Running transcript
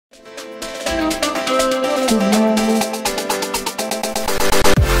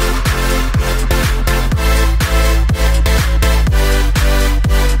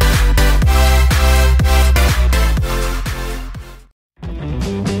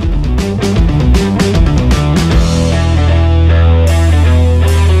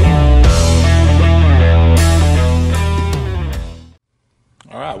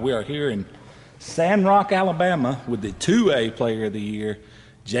are here in Sandrock, Alabama with the 2A Player of the Year,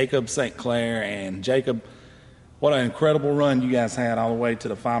 Jacob St. Clair. And Jacob, what an incredible run you guys had all the way to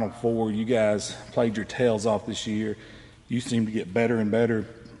the Final Four. You guys played your tails off this year. You seem to get better and better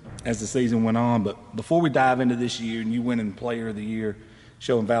as the season went on. But before we dive into this year and you winning Player of the Year,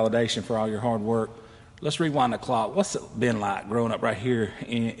 showing validation for all your hard work, let's rewind the clock. What's it been like growing up right here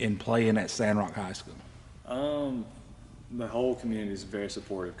and playing at Sandrock High School? The whole community is very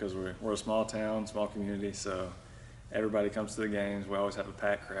supportive because we're a small town, small community, so everybody comes to the games. We always have a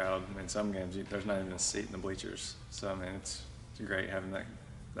packed crowd. I mean, some games there's not even a seat in the bleachers. So I mean, it's great having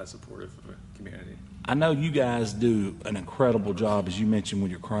that supportive of a community. I know you guys do an incredible job, as you mentioned,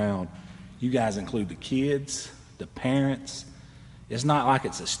 with your crowd. You guys include the kids, the parents. It's not like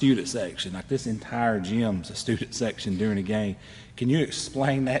it's a student section. Like this entire gym's a student section during a game. Can you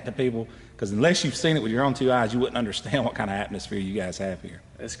explain that to people? Because unless you've seen it with your own two eyes, you wouldn't understand what kind of atmosphere you guys have here.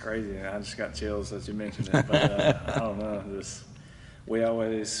 It's crazy. I just got chills as you mentioned it. But I don't know. We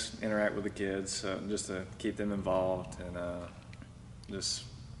always interact with the kids just to keep them involved. And I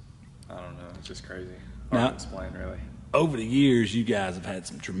don't know. It's just crazy. Hard to explain, really. Over the years, you guys have had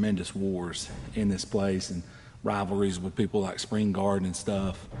some tremendous wars in this place and rivalries with people like Spring Garden and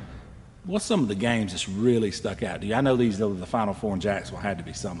stuff. What's some of the games that's really stuck out to you? I know the Final Four in Jacksonville had to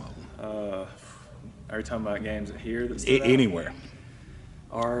be some of them. Are you talking about games here? Anywhere.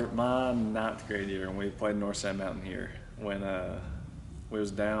 My 9th grade year, when we played North Sand Mountain here, when we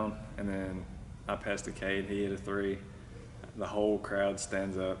was down, and then I passed to Cade, he hit a 3. The whole crowd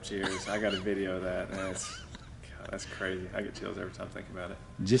stands up, cheers. I got a video of that, and that's crazy. I get chills every time I think about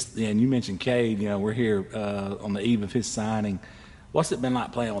it. And you mentioned Cade. You know, we're here on the eve of his signing. What's it been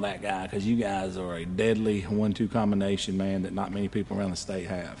like playing with that guy? Because you guys are a deadly 1-2 combination, man, that not many people around the state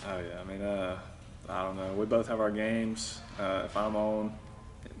have. Oh, yeah. I mean, I don't know. We both have our games. If I'm on,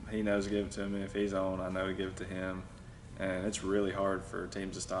 he knows to give it to me. If he's on, I know to give it to him. And it's really hard for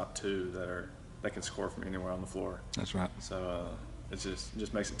teams to stop two that can score from anywhere on the floor. That's right. So it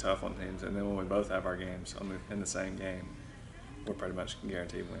just makes it tough on teams. And then when we both have our games in the same game, we're pretty much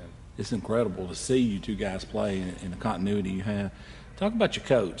guaranteed win. It's incredible to see you two guys play in the continuity you have. Talk about your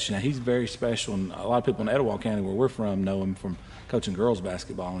coach. Now, he's very special, and a lot of people in Etowah County, where we're from, know him from coaching girls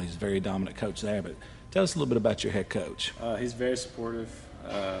basketball, and he's a very dominant coach there. But tell us a little bit about your head coach. He's very supportive.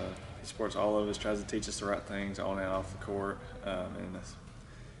 He supports all of us, tries to teach us the right things on and off the court. And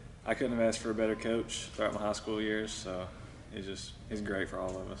I couldn't have asked for a better coach throughout my high school years, so he's great for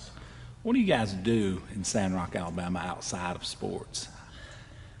all of us. What do you guys do in Sandrock, Alabama, outside of sports?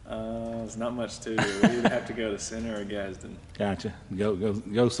 There's not much to do. We either have to go to Center or Gadsden. Gotcha.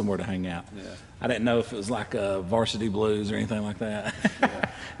 Go somewhere to hang out. Yeah. I didn't know if it was like Varsity Blues or anything like that.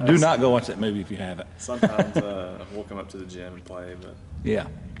 Yeah. Do not go watch that movie if you haven't. Sometimes we'll come up to the gym and play, but yeah.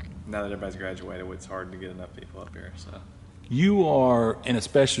 Now that everybody's graduated, it's hard to get enough people up here. So you are in a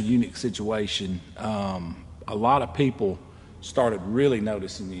special, unique situation. A lot of people started really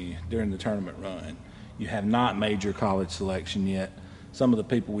noticing you during the tournament run. You have not made your college selection yet. Some of the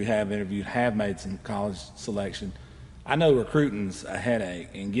people we have interviewed have made some college selection. I know recruiting's a headache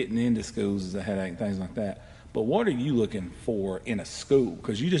and getting into schools is a headache and things like that. But what are you looking for in a school?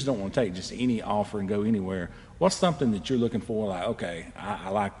 Because you just don't want to take just any offer and go anywhere. What's something that you're looking for, like, okay, I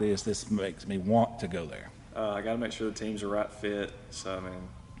like this. This makes me want to go there? I got to make sure the team's a right fit. So, I mean,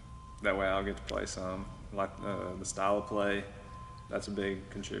 that way I'll get to play some. Like the style of play, that's a big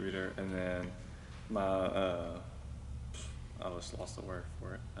contributor. And then I just lost the word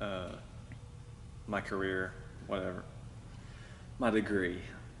for it. My career, whatever. My degree.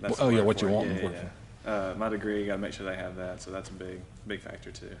 That's what you want. My degree, got to make sure they have that. So that's a big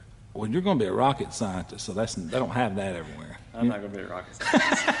factor too. Well, you're going to be a rocket scientist, so they don't have that everywhere. I'm not going to be a rocket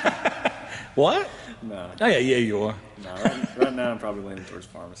scientist. What? No. Oh, yeah, you are. No, right now I'm probably leaning towards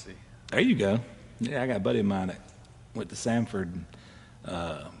pharmacy. There you go. Yeah, I got a buddy of mine that went to Samford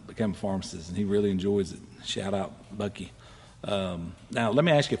and became a pharmacist, and he really enjoys it. Shout out, Bucky. Now, let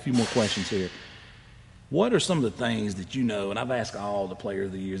me ask you a few more questions here. What are some of the things that you know, and I've asked all the Player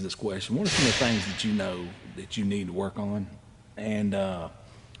of the Years this question, what are some of the things that you know that you need to work on? And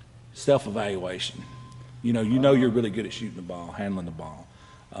self-evaluation. You know you're really good at shooting the ball, handling the ball.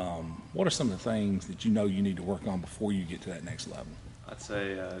 What are some of the things that you know you need to work on before you get to that next level? I'd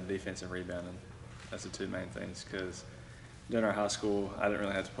say defense and rebounding. That's the two main things, because during our high school, I didn't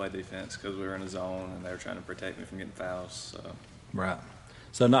really have to play defense because we were in a zone and they were trying to protect me from getting fouls. So. Right.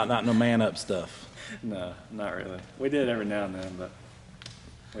 So not no man-up stuff. No, not really. We did every now and then, but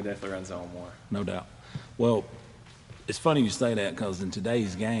we definitely run zone more. No doubt. Well, it's funny you say that because in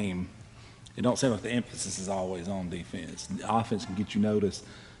today's game, it don't seem like the emphasis is always on defense. The offense can get you noticed,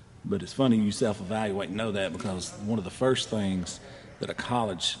 But it's funny you self-evaluate and know that, because one of the first things that a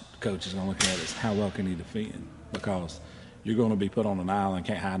college coach is going to look at is how well can he defend, because you're going to be put on an island,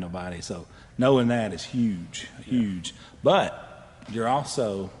 can't hide nobody. So knowing that is huge, huge. But you're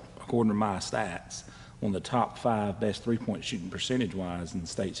also, according to my stats, one of the top 5 best three-point shooting percentage-wise in the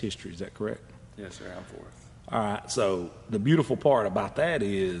state's history. Is that correct? Yes, sir. I'm 4th. All right. So the beautiful part about that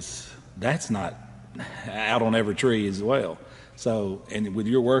is that's not out on every tree as well. So, and with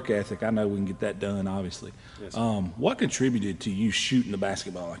your work ethic, I know we can get that done, obviously. Yes, What contributed to you shooting the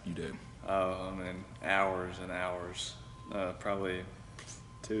basketball like you do? Oh, I mean, hours and hours. Probably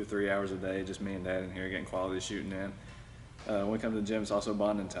 2-3 hours a day, just me and Dad in here getting quality shooting in. When we come to the gym, it's also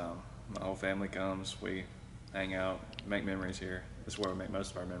bonding time. My whole family comes. We hang out, make memories here. That's where we make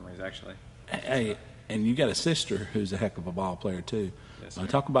most of our memories, actually. Hey, and you got a sister who's a heck of a ball player, too. Yes, sir.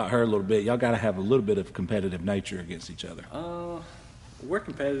 Talk about her a little bit. Y'all got to have a little bit of competitive nature against each other. We're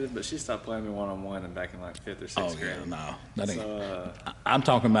competitive, but she stopped playing me one-on-one and back in like 5th or 6th grade. Yeah, no, that ain't. So, I'm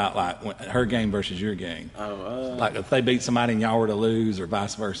talking about like her game versus your game. Like if they beat somebody and y'all were to lose, or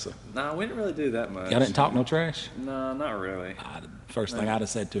vice versa. No, we didn't really do that much. Y'all didn't talk no trash? No, not really. First thing I'd have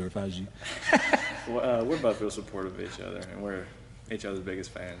said to her if I was you. We're both real supportive of each other, and we're each other's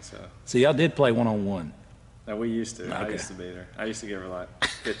biggest fans. So y'all did play one-on-one. No, we used to. Okay. I used to beat her. I used to give her like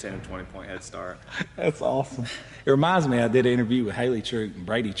 15 or 20 point head start. That's awesome. It reminds me, I did an interview with Haley Troop and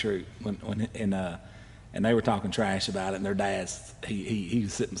Brady Troop and they were talking trash about it. And their dad's he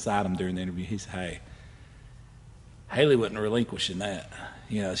was sitting beside them during the interview. He said, "Hey, Haley wasn't relinquishing that.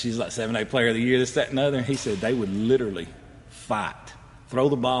 You know, she's like 7A player of the year, this, that, and other." And he said they would literally fight, throw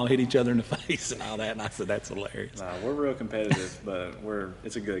the ball, hit each other in the face, and all that. And I said, "That's hilarious." Nah, we're real competitive, but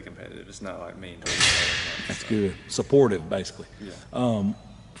it's a good competitive. It's not like mean towards each other. That's good. Supportive, basically. Yeah.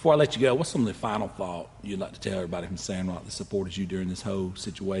 Before I let you go, what's some of the final thought you'd like to tell everybody from Sandrock that supported you during this whole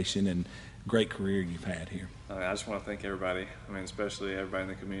situation and great career you've had here? I just want to thank everybody. I mean, especially everybody in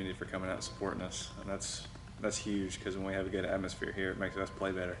the community for coming out and supporting us. And that's huge, because when we have a good atmosphere here, it makes us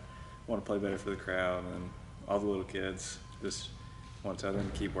play better. I want to play better for the crowd and all the little kids. Just want to tell them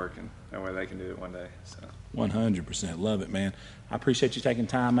to keep working. That way they can do it one day. So 100%. Love it, man. I appreciate you taking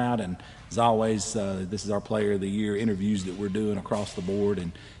time out. And as always, this is our Player of the Year interviews that we're doing across the board.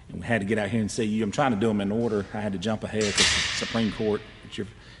 And we had to get out here and see you. I'm trying to do them in order. I had to jump ahead because the Supreme Court, it's your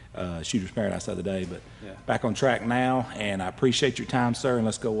Shooter's Paradise the other day. But yeah. Back on track now. And I appreciate your time, sir. And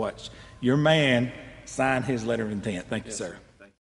let's go watch your man sign his letter of intent. Thank you, sir.